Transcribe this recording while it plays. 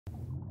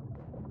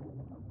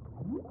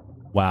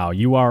Wow,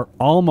 you are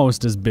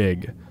almost as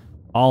big.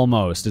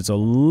 Almost. It's a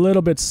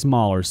little bit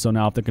smaller. So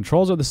now if the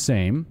controls are the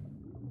same...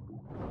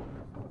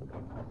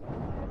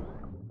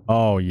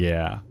 Oh,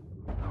 yeah.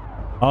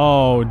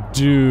 Oh,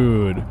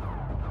 dude.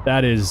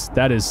 That is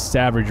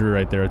savagery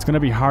right there. It's going to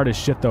be hard as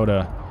shit, though,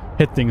 to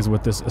hit things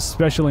with this,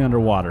 especially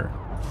underwater.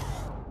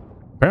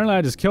 Apparently,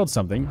 I just killed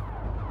something.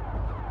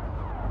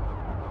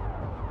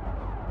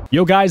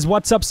 Yo guys,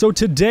 what's up? So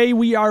today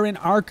we are in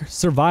ARK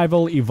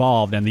Survival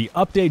Evolved, and the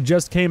update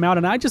just came out,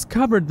 and I just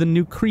covered the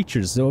new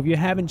creatures. So if you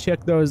haven't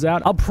checked those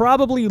out, I'll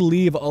probably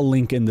leave a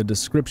link in the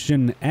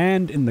description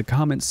and in the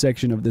comment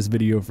section of this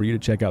video for you to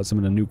check out some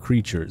of the new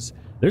creatures.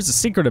 There's a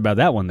secret about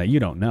that one that you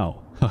don't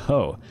know.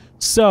 Ho-ho.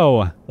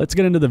 So, let's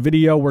get into the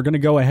video. We're going to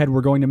go ahead. We're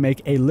going to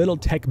make a little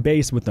tech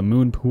base with the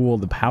moon pool,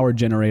 the power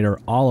generator,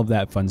 all of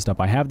that fun stuff.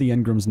 I have the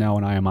engrams now,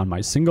 and I am on my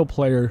single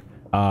player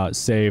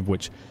save,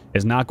 which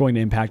is not going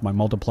to impact my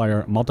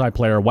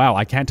multiplayer, wow,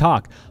 I can't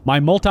talk, my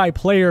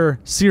multiplayer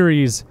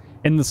series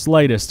in the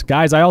slightest.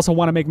 Guys, I also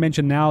want to make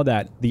mention now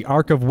that the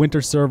Ark of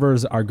Winter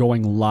servers are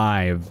going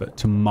live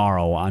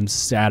tomorrow on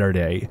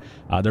Saturday.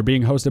 They're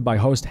being hosted by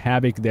host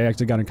Havoc. They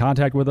actually got in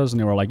contact with us and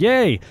they were like,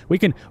 "Yay, you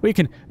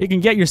can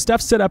get your stuff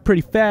set up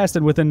pretty fast."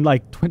 And within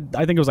like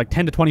I think it was like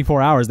 10 to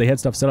 24 hours they had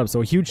stuff set up.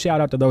 So a huge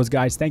shout out to those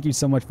guys. Thank you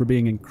so much for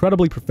being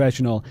incredibly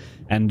professional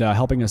and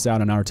helping us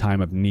out in our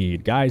time of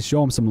need. Guys,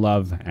 show them some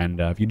love, and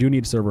if you do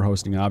need server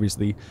hosting,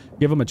 obviously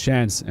give them a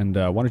chance, and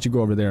why don't you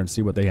go over there and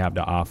see what they have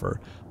to offer.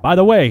 By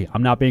the way,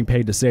 I'm not being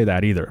paid to say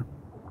that either.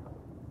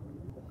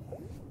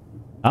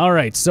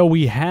 Alright, so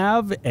we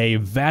have a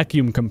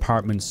vacuum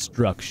compartment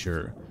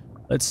structure.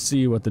 Let's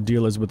see what the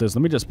deal is with this.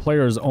 Let me just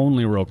players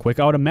only real quick.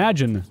 I would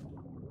imagine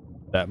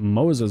that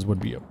Moses would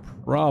be a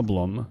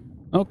problem.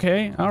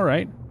 Okay,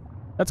 alright.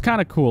 That's kind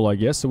of cool, I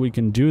guess, so we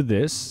can do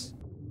this.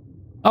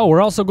 Oh,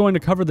 we're also going to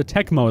cover the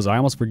TEK MOSA. I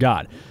almost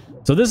forgot.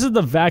 So this is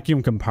the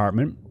vacuum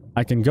compartment.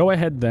 I can go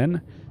ahead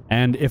then,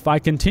 and if I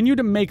continue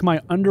to make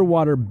my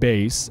underwater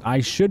base,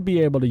 I should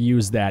be able to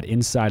use that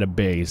inside a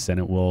base, and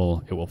it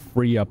will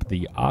free up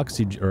the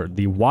oxygen or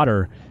the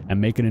water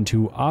and make it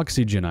into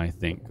oxygen, I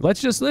think.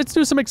 Let's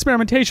do some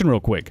experimentation real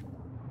quick.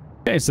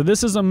 Okay, so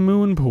this is a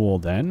moon pool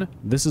then.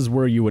 This is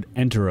where you would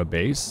enter a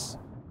base.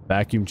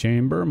 Vacuum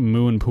chamber,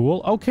 moon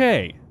pool.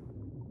 Okay.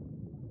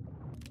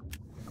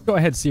 Go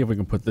ahead and see if we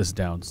can put this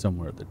down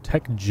somewhere. The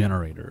tech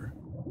generator.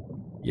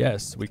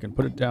 Yes, we can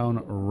put it down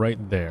right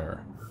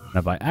there. And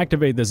if I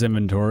activate this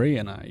inventory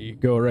and I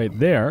go right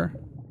there,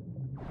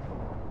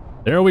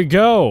 there we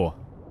go.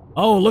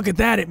 Oh, look at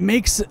that. It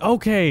makes,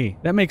 okay,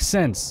 that makes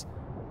sense.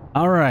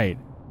 All right.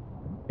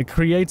 It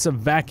creates a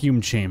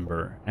vacuum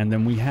chamber. And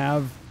then we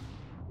have,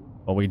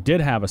 well, we did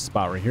have a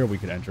spot right here we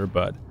could enter,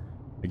 but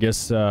I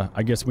guess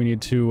we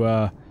need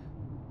to,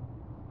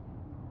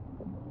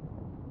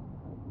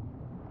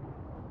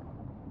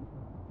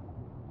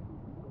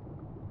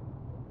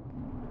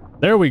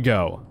 there we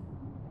go.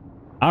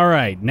 All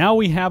right, now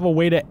we have a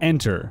way to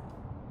enter.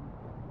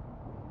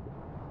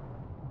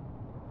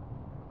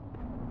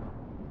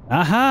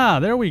 Aha,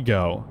 there we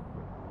go.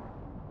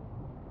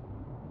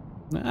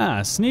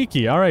 Ah,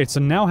 sneaky. All right, so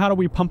now how do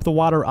we pump the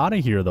water out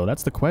of here, though?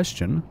 That's the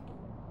question.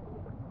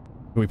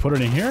 Do we put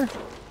it in here?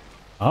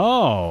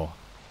 Oh.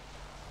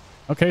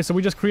 Okay, so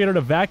we just created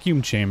a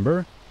vacuum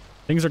chamber.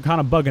 Things are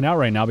kind of bugging out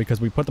right now because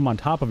we put them on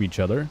top of each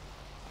other.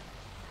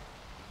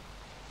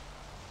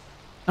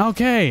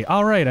 Okay,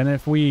 all right, and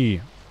if we...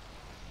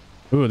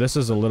 Ooh, this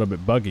is a little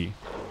bit buggy.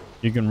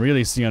 You can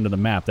really see under the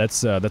map.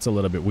 That's a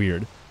little bit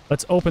weird.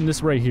 Let's open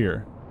this right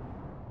here.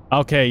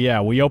 Okay, yeah,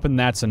 we opened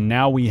that, so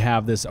now we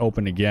have this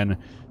open again.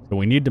 So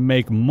we need to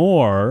make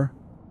more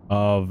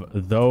of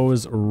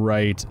those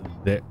right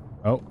there.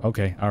 Oh,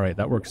 okay, all right,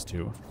 that works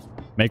too.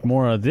 Make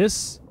more of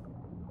this.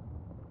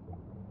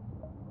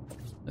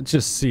 Let's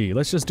just see.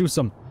 Let's just do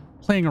some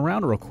playing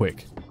around real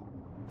quick.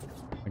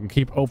 I can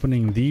keep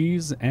opening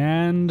these,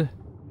 and...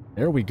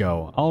 there we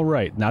go. All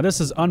right. Now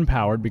this is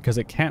unpowered because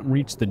it can't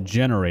reach the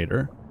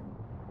generator.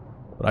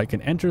 But I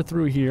can enter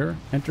through here.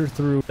 Enter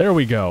through. There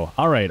we go.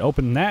 All right.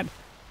 Open that.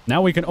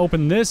 Now we can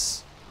open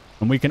this.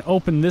 And we can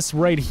open this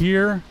right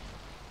here.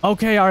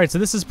 Okay. All right. So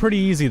this is pretty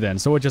easy then.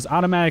 So it just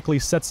automatically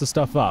sets the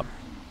stuff up.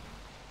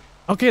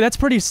 Okay. That's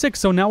pretty sick.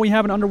 So now we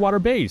have an underwater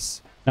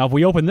base. Now if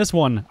we open this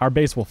one, our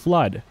base will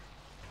flood.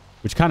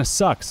 Which kind of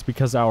sucks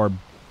because our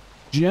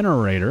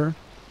generator...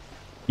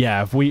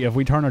 yeah, if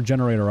we turn our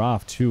generator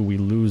off too, we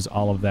lose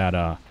all of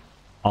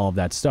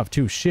that stuff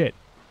too. Shit.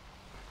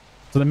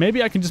 So then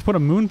maybe I can just put a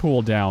moon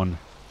pool down.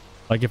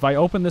 Like if I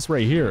open this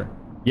right here.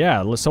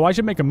 Yeah, so I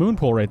should make a moon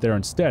pool right there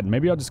instead.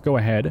 Maybe I'll just go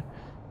ahead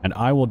and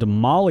I will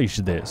demolish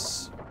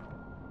this.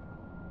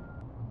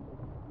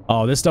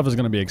 Oh, this stuff is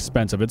going to be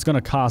expensive. It's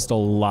going to cost a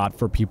lot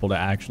for people to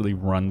actually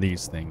run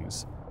these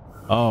things.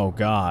 Oh,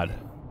 God.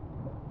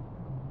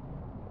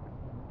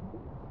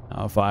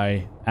 Now, if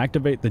I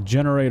activate the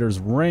generator's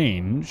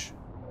range,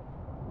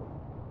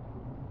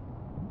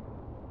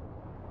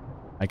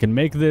 I can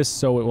make this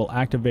so it will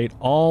activate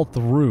all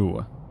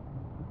through.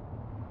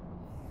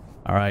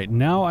 All right,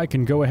 now I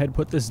can go ahead and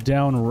put this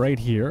down right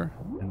here,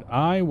 and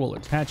I will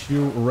attach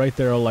you right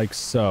there like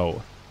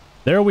so.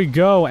 There we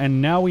go,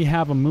 and now we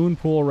have a moon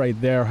pool right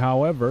there.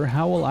 However,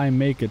 how will I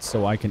make it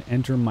so I can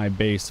enter my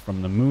base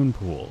from the moon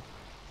pool?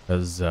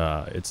 Because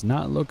it's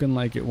not looking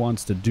like it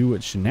wants to do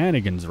its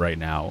shenanigans right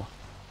now.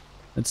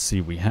 Let's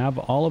see, we have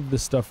all of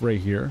this stuff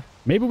right here.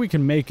 Maybe we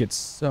can make it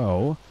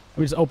so... Let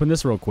me just open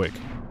this real quick.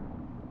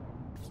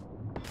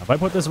 If I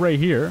put this right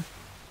here,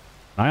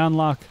 I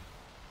unlock...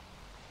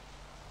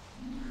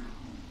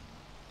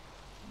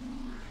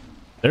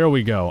 There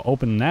we go.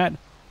 Open that.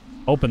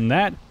 Open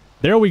that.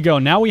 There we go.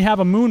 Now we have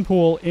a moon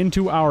pool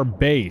into our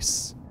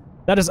base.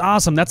 That is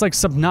awesome. That's like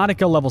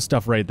Subnautica level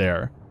stuff right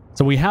there.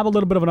 So we have a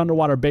little bit of an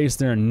underwater base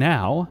there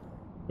now.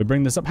 We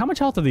bring this up. How much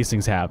health do these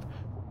things have?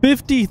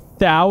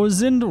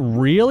 50,000?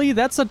 Really?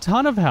 That's a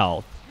ton of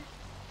health.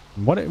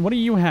 What do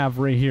you have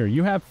right here?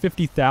 You have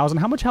 50,000.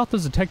 How much health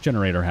does the tech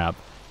generator have?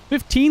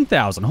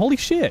 15,000. Holy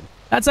shit.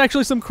 That's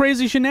actually some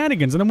crazy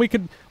shenanigans. And then we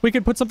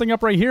could put something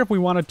up right here if we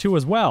wanted to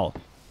as well.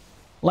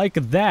 Like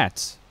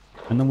that.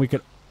 And then we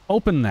could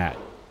open that.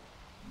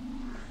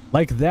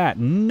 Like that.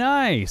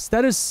 Nice.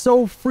 That is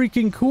so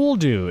freaking cool,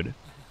 dude.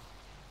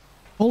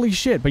 Holy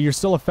shit, but you're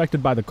still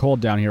affected by the cold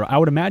down here. I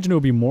would imagine it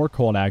would be more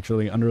cold,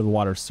 actually, under the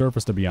water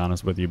surface, to be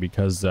honest with you,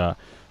 because, well,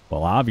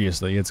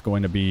 obviously, it's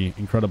going to be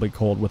incredibly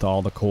cold with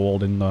all the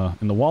cold in the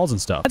walls and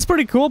stuff. That's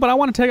pretty cool, but I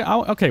want to take...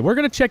 Okay, we're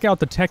going to check out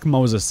the TEK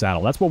MOSA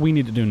saddle. That's what we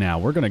need to do now.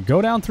 We're going to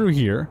go down through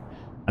here,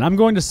 and I'm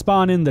going to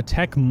spawn in the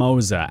TEK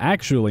MOSA.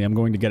 Actually, I'm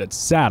going to get its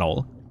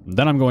saddle, and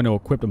then I'm going to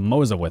equip a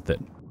MOSA with it.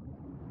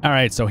 All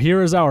right, so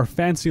here is our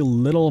fancy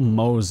little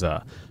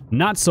MOSA.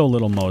 Not so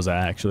little MOSA,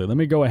 actually. Let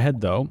me go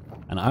ahead, though,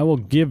 and I will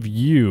give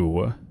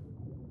you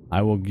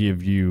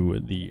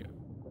the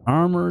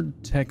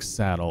armored tech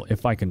saddle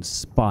if I can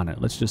spawn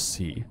it. Let's just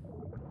see.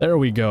 There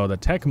we go, the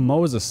TEK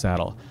MOSA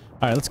saddle.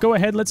 All right, let's go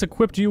ahead. Let's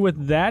equip you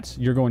with that.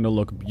 You're going to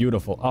look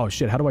beautiful. Oh,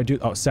 shit, how do I do...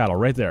 Oh, saddle,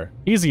 right there.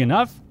 Easy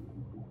enough.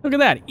 Look at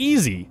that,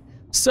 easy.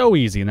 So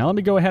easy. Now, let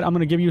me go ahead. I'm going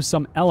to give you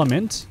some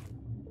element.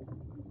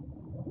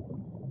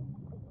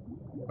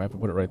 I have to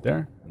put it right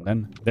there. And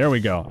then, there we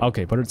go.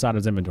 Okay, put it inside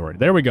his inventory.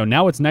 There we go.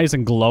 Now it's nice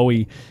and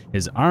glowy.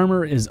 His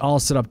armor is all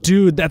set up.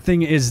 Dude, that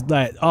thing is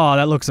like... Oh,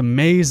 that looks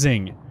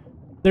amazing.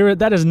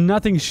 That is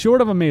nothing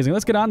short of amazing.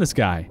 Let's get on this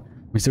guy.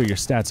 Let me see what your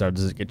stats are.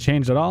 Does it get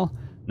changed at all?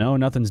 No,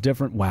 nothing's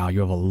different. Wow, you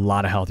have a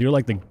lot of health. You're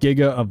like the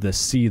Giga of the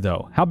sea,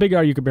 though. How big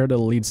are you compared to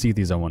the lead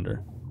Seethies, I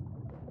wonder?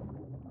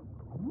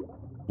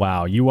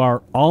 Wow, you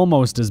are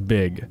almost as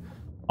big.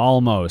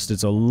 Almost.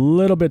 It's a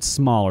little bit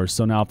smaller.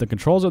 So now if the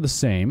controls are the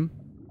same...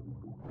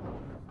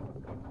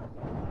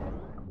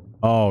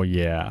 Oh,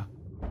 yeah.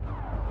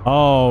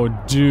 Oh,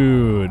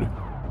 dude.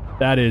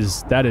 That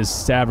is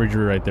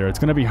savagery right there. It's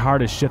going to be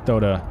hard as shit, though,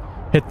 to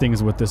hit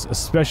things with this,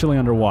 especially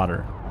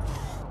underwater.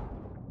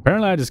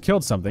 Apparently, I just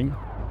killed something.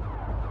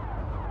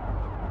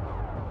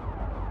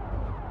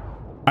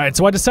 Alright,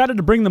 so I decided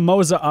to bring the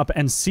MOSA up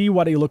and see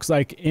what he looks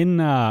like in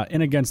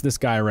against this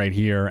guy right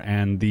here,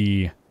 and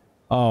the...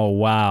 Oh,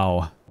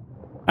 wow.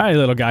 Alright,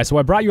 little guy, so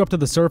I brought you up to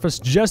the surface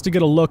just to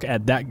get a look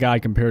at that guy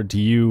compared to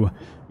you.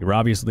 You're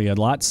obviously a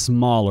lot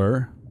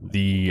smaller.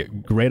 The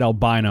Great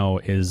Albino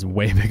is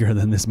way bigger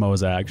than this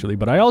MOSA, actually.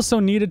 But I also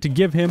needed to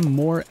give him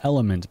more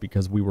element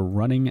because we were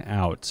running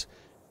out.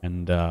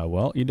 And,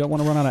 well, you don't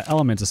want to run out of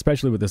elements,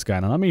 especially with this guy.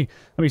 Now, let me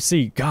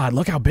see. God,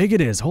 look how big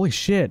it is. Holy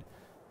shit.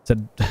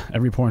 Said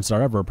every porn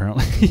star ever,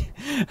 apparently.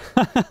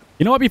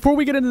 You know what? Before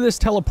we get into this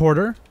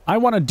teleporter, I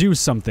want to do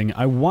something.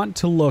 I want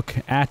to look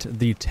at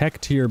the tech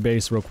tier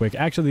base real quick.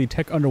 Actually, the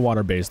tech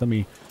underwater base. Let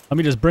me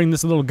just bring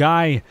this little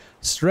guy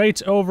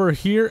straight over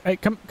here. Hey,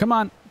 come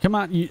on.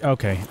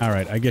 Okay, all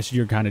right. I guess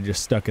you're kind of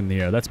just stuck in the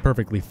air. That's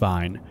perfectly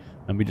fine.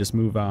 Let me just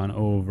move on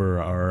over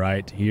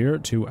right here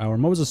to our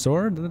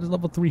Mosasaur. That is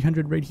level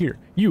 300 right here.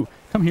 You,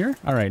 come here.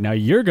 All right, now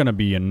you're going to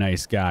be a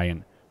nice guy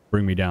and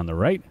bring me down the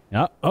right.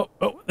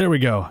 Oh, there we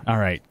go. All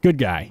right, good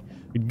guy.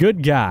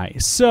 Good guy.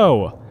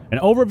 So, an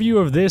overview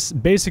of this,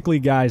 basically,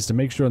 guys, to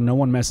make sure no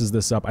one messes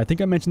this up. I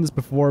think I mentioned this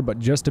before, but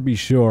just to be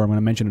sure, I'm going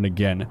to mention it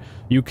again.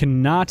 You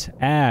cannot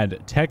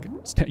add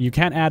you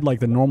can't add,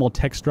 like, the normal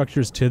tech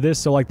structures to this.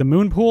 So, like, the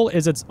moon pool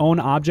is its own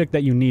object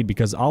that you need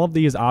because all of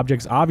these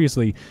objects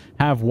obviously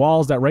have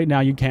walls that right now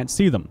you can't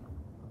see them.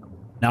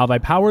 Now, if I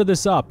power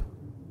this up,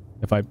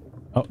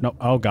 oh, no.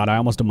 Oh, God, I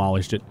almost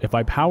demolished it. If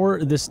I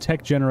power this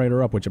tech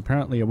generator up, which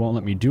apparently it won't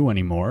let me do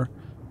anymore.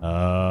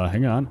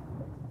 Hang on.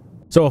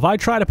 So if I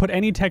try to put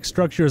any tech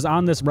structures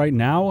on this right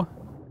now,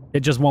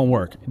 it just won't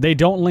work. They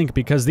don't link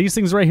because these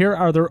things right here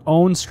are their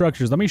own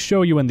structures. Let me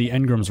show you in the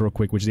engrams real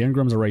quick, which the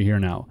engrams are right here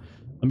now.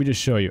 Let me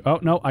just show you. Oh,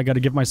 no, I got to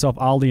give myself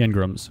all the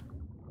engrams.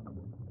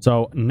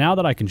 So now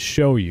that I can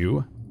show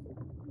you,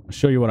 I'll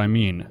show you what I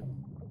mean.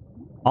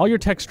 All your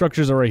tech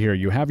structures are right here.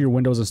 You have your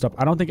windows and stuff.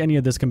 I don't think any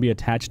of this can be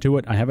attached to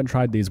it. I haven't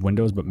tried these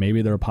windows, but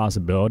maybe they're a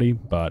possibility,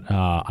 but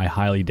I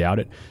highly doubt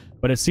it.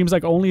 But it seems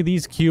like only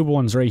these cube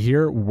ones right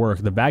here work.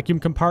 The vacuum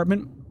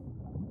compartment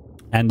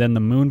and then the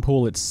moon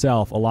pool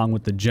itself along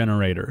with the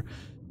generator.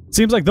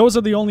 Seems like those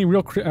are the only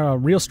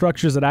real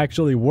structures that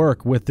actually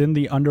work within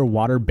the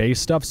underwater base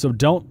stuff. So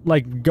don't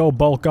like go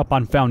bulk up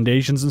on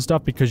foundations and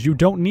stuff because you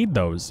don't need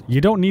those.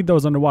 You don't need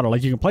those underwater.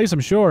 Like you can place them,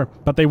 sure,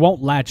 but they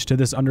won't latch to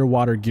this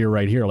underwater gear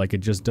right here. Like it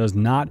just does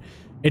not.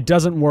 It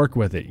doesn't work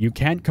with it. You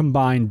can't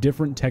combine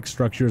different tech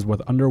structures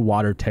with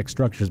underwater tech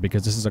structures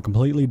because this is a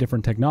completely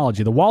different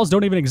technology. The walls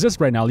don't even exist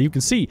right now. You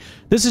can see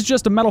this is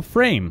just a metal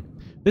frame.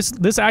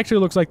 This actually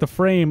looks like the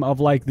frame of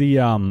like the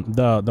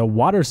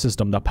water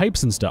system, the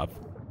pipes and stuff.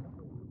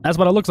 That's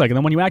what it looks like. And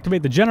then when you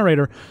activate the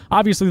generator,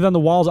 obviously then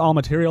the walls all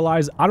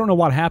materialize. I don't know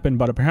what happened,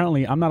 but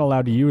apparently I'm not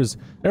allowed to use...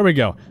 There we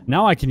go.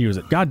 Now I can use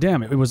it. God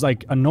damn it. It was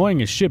like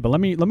annoying as shit. But let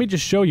me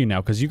just show you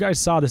now because you guys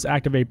saw this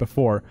activate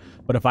before.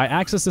 But if I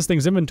access this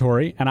thing's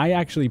inventory and I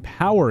actually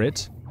power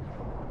it,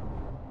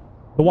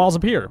 the walls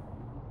appear.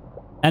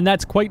 And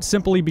that's quite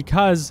simply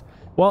because...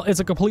 Well, it's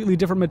a completely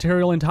different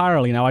material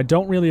entirely. Now, I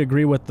don't really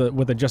agree with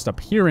it just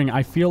appearing.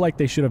 I feel like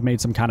they should have made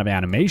some kind of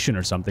animation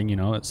or something, you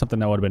know, something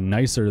that would have been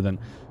nicer than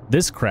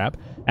this crap.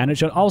 And it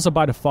should also,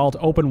 by default,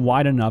 open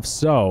wide enough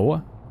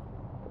so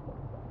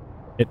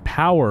it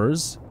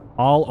powers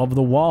all of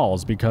the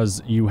walls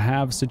because you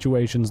have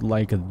situations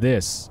like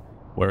this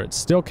where it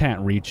still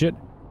can't reach it.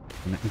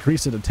 And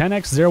increase it to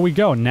 10x. There we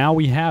go. Now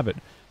we have it.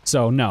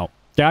 So, no.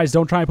 Guys,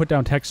 don't try and put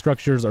down tech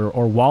structures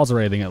or walls or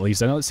anything, at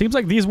least. I know it seems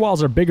like these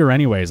walls are bigger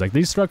anyways. Like,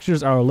 these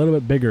structures are a little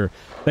bit bigger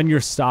than your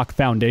stock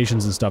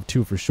foundations and stuff,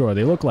 too, for sure.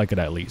 They look like it,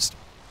 at least.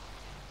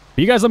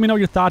 But you guys let me know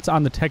your thoughts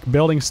on the tech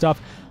building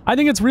stuff. I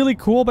think it's really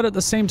cool, but at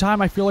the same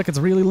time, I feel like it's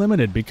really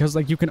limited because,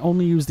 like, you can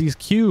only use these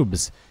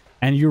cubes.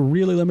 And you're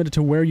really limited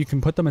to where you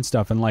can put them and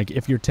stuff. And, like,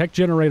 if your tech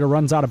generator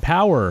runs out of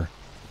power,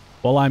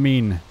 well, I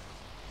mean,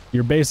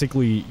 you're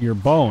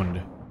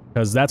boned.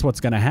 Because that's what's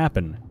going to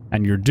happen.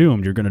 And you're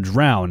doomed. You're going to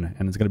drown.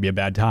 And it's going to be a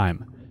bad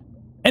time.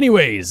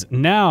 Anyways,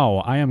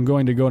 now I am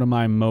going to go to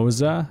my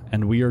MOSA.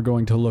 And we are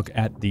going to look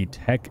at the the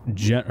tech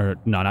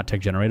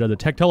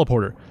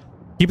teleporter.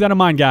 Keep that in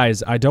mind,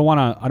 guys. I don't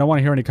want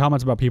to hear any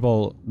comments about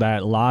people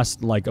that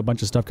lost like a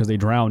bunch of stuff because they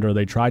drowned or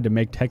they tried to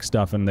make tech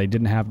stuff and they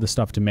didn't have the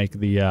stuff to make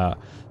the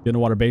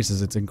underwater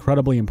bases. It's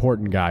incredibly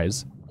important,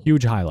 guys.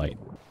 Huge highlight.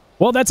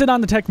 Well, that's it on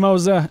the TEK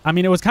MOSA. I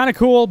mean, it was kind of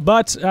cool,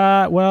 but,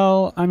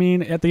 well, I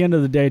mean, at the end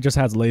of the day, it just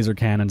has laser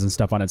cannons and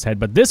stuff on its head.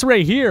 But this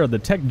right here, the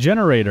tech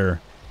generator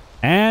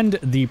and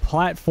the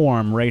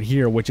platform right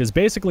here, which is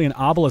basically an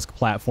obelisk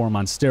platform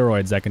on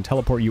steroids that can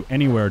teleport you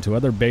anywhere to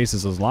other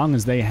bases as long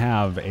as they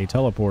have a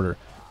teleporter.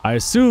 I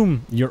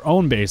assume your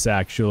own base,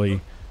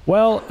 actually.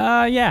 Well,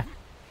 yeah.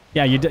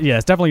 Yeah,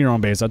 it's definitely your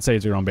own base. I'd say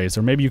it's your own base.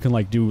 Or maybe you can,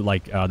 like, do,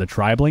 like, the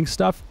tri-blink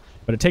stuff.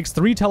 But it takes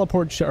three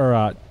shards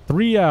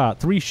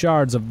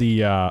of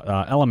the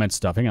element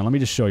stuff. Hang on, let me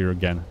just show you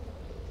again.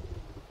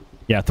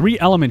 Yeah, 3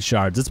 element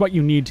shards. That's what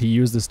you need to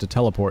use this to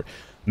teleport.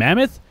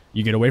 Mammoth,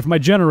 you get away from my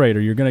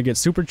generator. You're going to get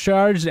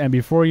supercharged, and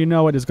before you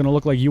know it, it's going to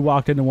look like you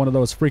walked into one of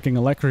those freaking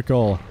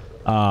electrical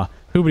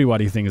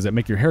hoobity-waddy things that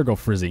make your hair go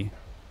frizzy.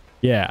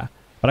 Yeah.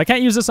 But I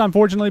can't use this,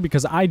 unfortunately,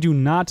 because I do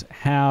not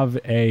have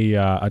a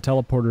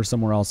teleporter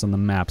somewhere else on the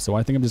map. So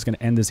I think I'm just going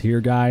to end this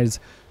here,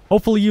 guys.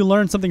 Hopefully you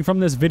learned something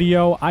from this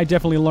video. I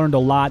definitely learned a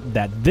lot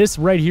that this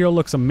right here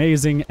looks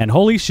amazing, and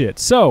holy shit.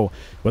 So,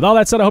 with all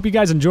that said, I hope you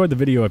guys enjoyed the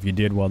video. If you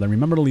did, well, then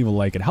remember to leave a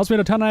like. It helps me out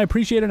a ton, and I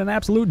appreciate it an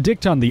absolute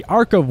dick ton. The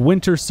ARK of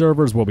Winter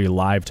servers will be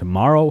live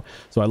tomorrow,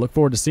 so I look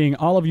forward to seeing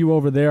all of you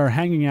over there,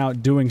 hanging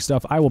out, doing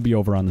stuff. I will be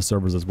over on the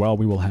servers as well.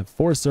 We will have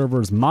 4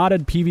 servers,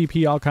 modded,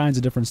 PvP, all kinds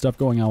of different stuff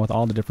going on with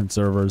all the different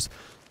servers.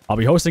 I'll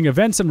be hosting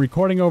events and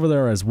recording over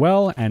there as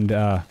well, and,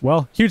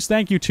 well, huge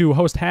thank you to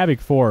Host Havoc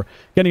for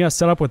getting us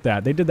set up with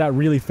that. They did that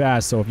really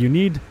fast, so if you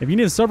need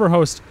a server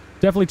host,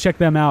 definitely check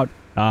them out.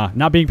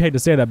 Not being paid to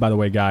say that, by the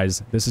way,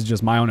 guys. This is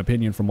just my own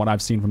opinion from what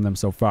I've seen from them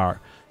so far.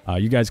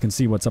 You guys can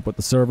see what's up with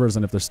the servers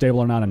and if they're stable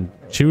or not, and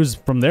choose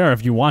from there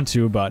if you want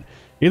to, but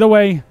either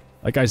way,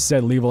 like I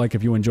said, leave a like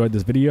if you enjoyed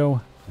this video,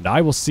 and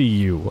I will see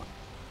you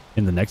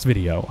in the next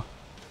video.